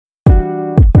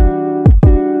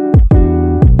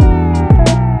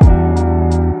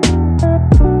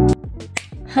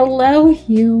Hello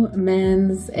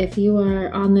humans. If you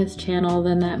are on this channel,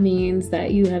 then that means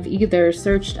that you have either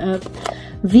searched up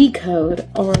VIIcode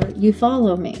or you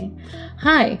follow me.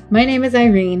 Hi, my name is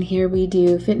Irene. Here we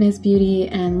do fitness, beauty,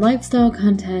 and lifestyle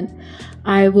content.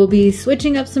 I will be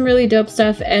switching up some really dope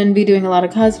stuff and be doing a lot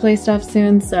of cosplay stuff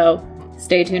soon, so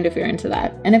stay tuned if you're into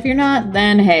that. And if you're not,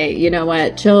 then hey, you know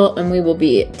what? Chill and we will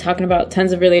be talking about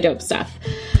tons of really dope stuff.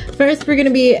 First, we're going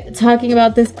to be talking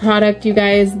about this product, you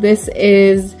guys. This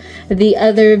is the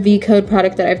other VIIcode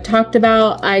product that I've talked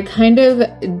about. I kind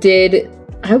of did,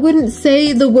 I wouldn't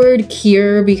say the word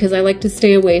cure because I like to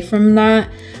stay away from that.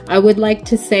 I would like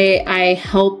to say I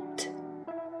helped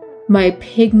my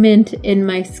pigment in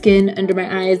my skin under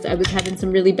my eyes. I was having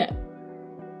some really bad,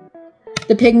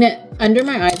 the pigment under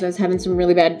my eyes, I was having some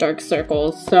really bad dark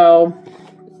circles. So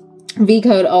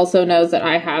VIIcode also knows that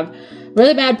I have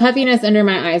really bad puffiness under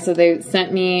my eyes, so they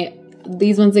sent me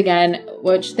these ones again,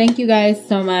 which thank you guys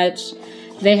so much.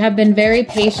 They have been very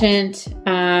patient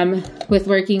with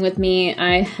working with me.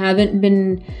 I haven't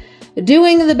been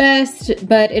doing the best,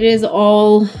 but it is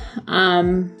all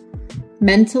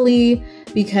mentally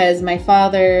because my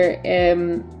father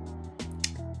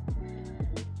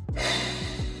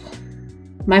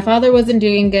wasn't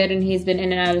doing good, and he's been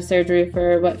in and out of surgery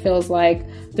for what feels like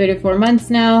 3 to 4 months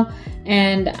now.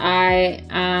 And I've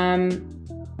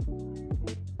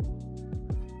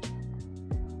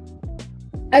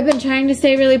been trying to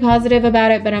stay really positive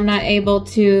about it, but I'm not able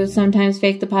to sometimes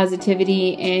fake the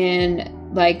positivity in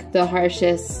like the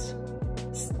harshest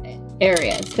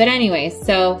areas. But anyway,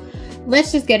 so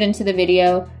let's just get into the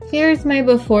video. Here's my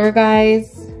before,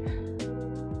 guys.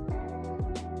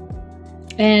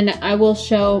 And I will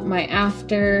show my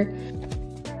after.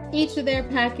 Each of their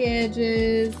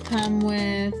packages come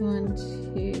with 1,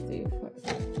 2, 3, 4,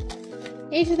 5.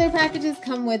 Each of their packages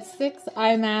come with 6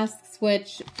 eye masks,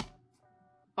 which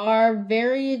are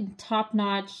very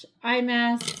top-notch eye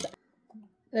masks.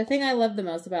 The thing I love the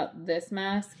most about this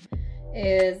mask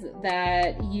is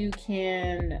that you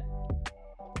can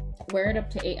wear it up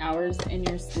to 8 hours in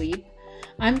your sleep.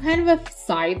 I'm kind of a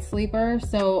side sleeper,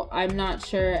 so I'm not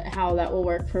sure how that will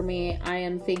work for me. I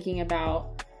am thinking about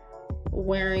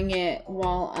wearing it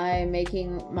while I'm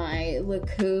making my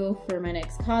LeCou for my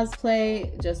next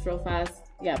cosplay. Just real fast.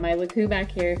 Yeah, my LeCou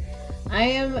back here. I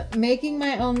am making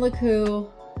my own LeCou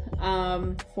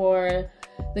for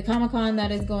the Comic-Con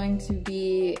that is going to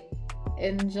be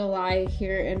in July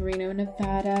here in Reno,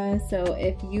 Nevada. So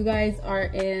if you guys are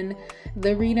in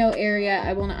the Reno area,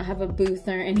 I will not have a booth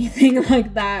or anything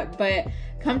like that, but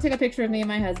come take a picture of me and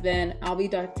my husband. I'll be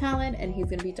Darth Talon and he's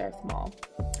gonna be Darth Maul.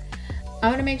 I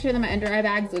want to make sure that my under eye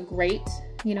bags look great.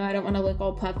 You know, I don't want to look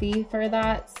all puffy for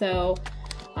that. So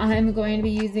I'm going to be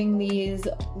using these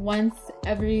once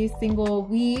every single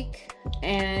week.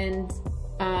 And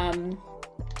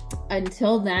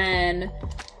until then,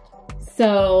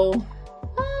 so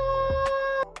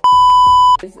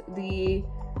is the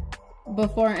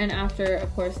before and after,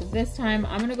 of course, of this time.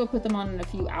 I'm going to go put them on in a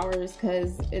few hours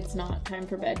because it's not time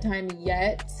for bedtime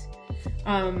yet.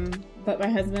 But my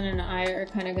husband and I are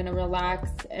kind of gonna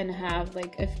relax and have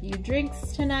like a few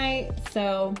drinks tonight,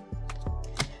 so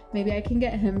maybe I can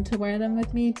get him to wear them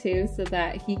with me too so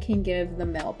that he can give the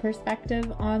male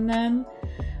perspective on them.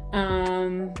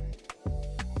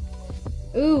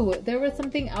 Ooh, there was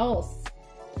something else.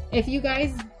 If you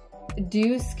guys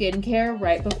do skincare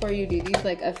right before you do these,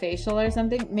 like a facial or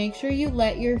something, make sure you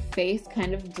let your face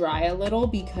kind of dry a little,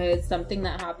 because something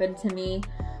that happened to me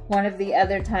one of the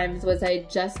other times was I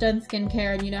just done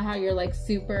skincare, and you know how you're like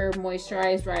super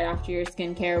moisturized right after your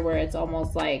skincare where it's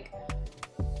almost like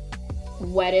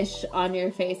wettish on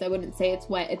your face. I wouldn't say it's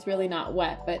wet, it's really not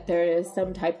wet, but there is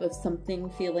some type of something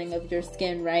feeling of your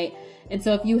skin, right? And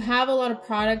so if you have a lot of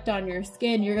product on your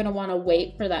skin, you're gonna wanna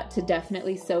wait for that to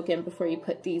definitely soak in before you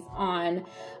put these on.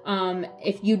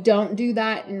 If you don't do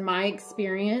that, in my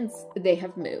experience, they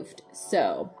have moved,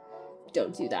 so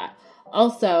don't do that.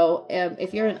 Also,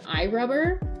 if you're an eye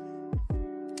rubber,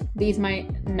 these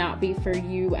might not be for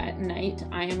you at night.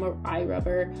 I am an eye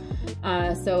rubber,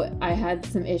 so I had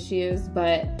some issues,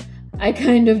 but I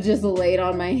kind of just laid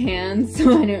on my hands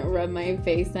so I didn't rub my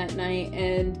face at night,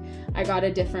 and I got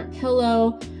a different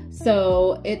pillow,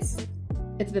 so it's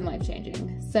been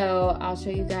life-changing. So I'll show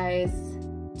you guys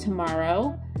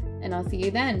tomorrow, and I'll see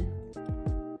you then.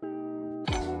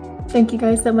 Thank you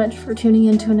guys so much for tuning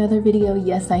in to another video.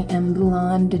 Yes, I am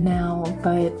blonde now,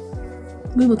 but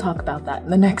we will talk about that in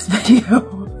the next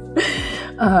video.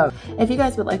 If you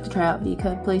guys would like to try out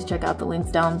VIIcode, please check out the links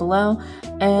down below.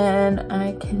 And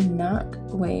I cannot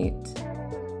wait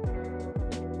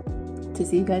to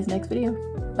see you guys next video.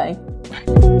 Bye.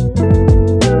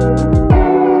 bye.